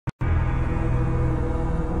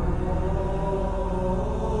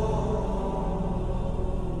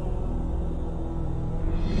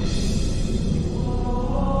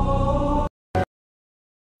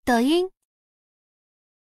抖音。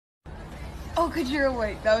 Oh, good, you're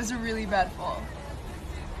awake. That was a really bad fall.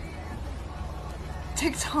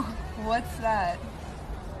 TikTok, what's that?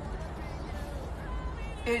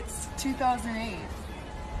 It's 2008.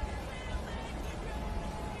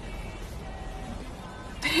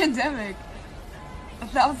 Pandemic.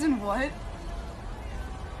 1,000 what?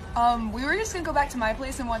 We were just gonna go back to my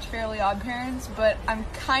place and watch Fairly Odd Parents, but I'm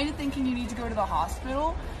kind of thinking you need to go to the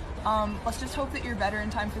hospital. Let's just hope that you're better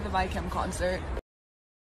in time for the Vichem concert.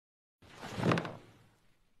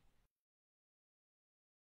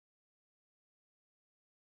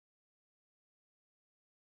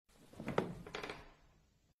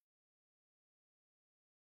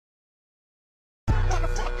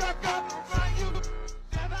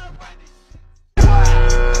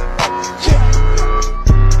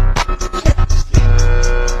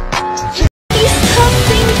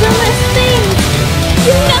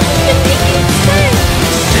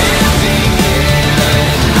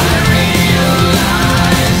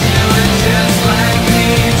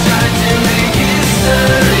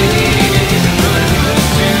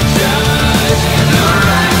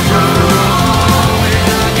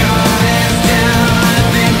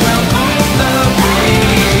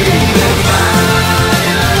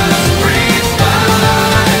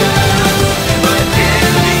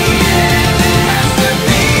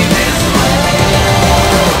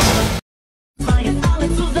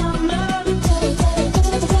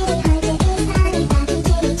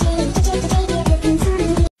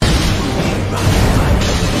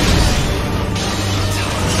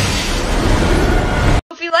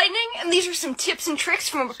 Lightning, and these are some tips and tricks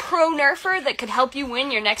from a pro nerfer that could help you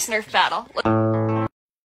win your next nerf battle.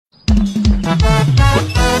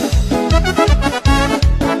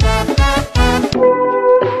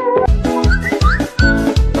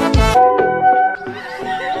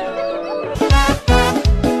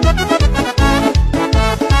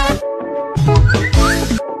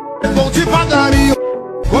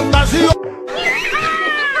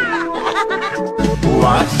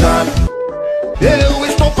 Eu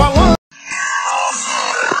estou falando.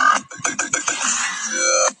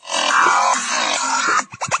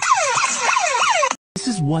 This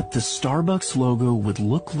is what the Starbucks logo would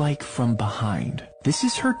look like from behind. This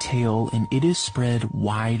is her tail and it is spread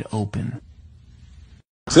wide open.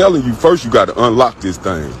 I'm telling you, first you got to unlock this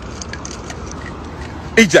thing.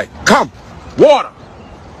 EJ, come! Water!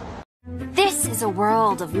 This is a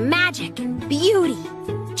world of magic and beauty.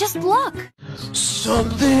 Just look.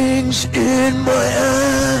 Something's in my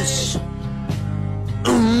ass.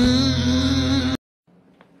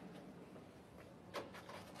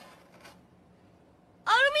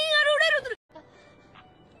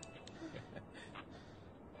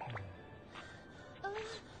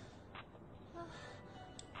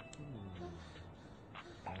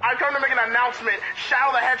 I've come to make an announcement.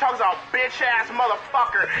 Shadow the Hedgehog's a bitch-ass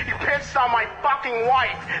motherfucker. He pissed on my fucking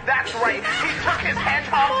wife. That's right. He took his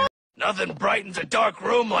hedgehog. Nothing brightens a dark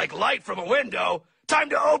room like light from a window. Time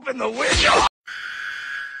to open the window.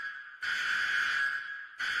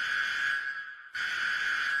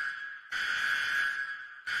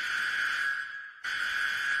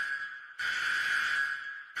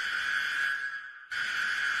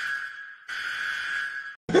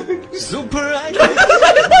 Super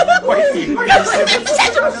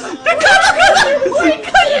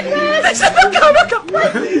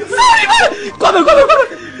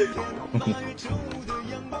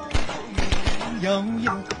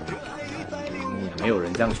没有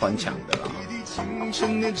人这样穿墙的啦，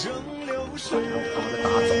打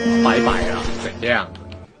肿拜拜了，怎样？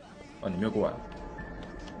哦，你没有过来。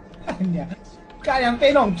家人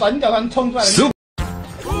飞那种转角团冲出来的。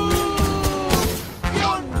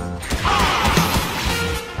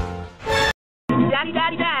Daddy,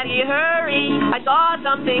 daddy, daddy, hurry! I saw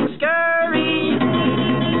something scurry.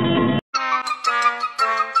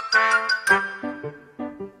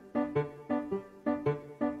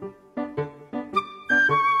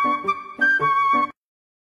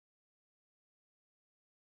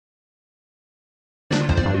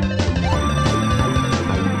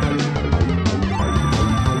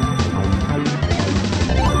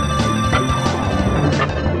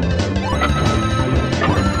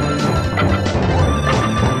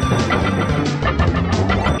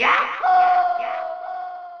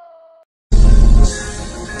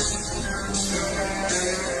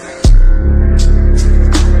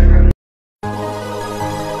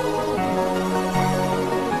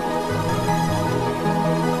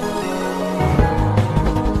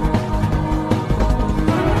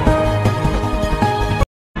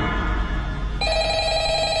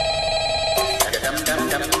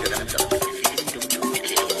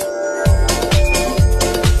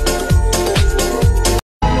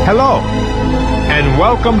 Hello, and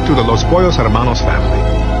welcome to the Los Pollos Hermanos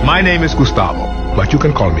family. My name is Gustavo, but you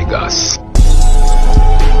can call me Gus.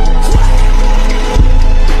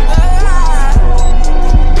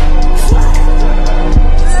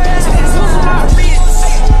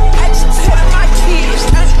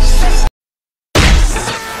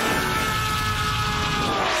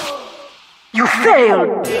 You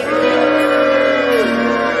failed!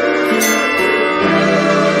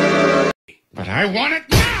 But I want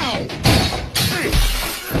it.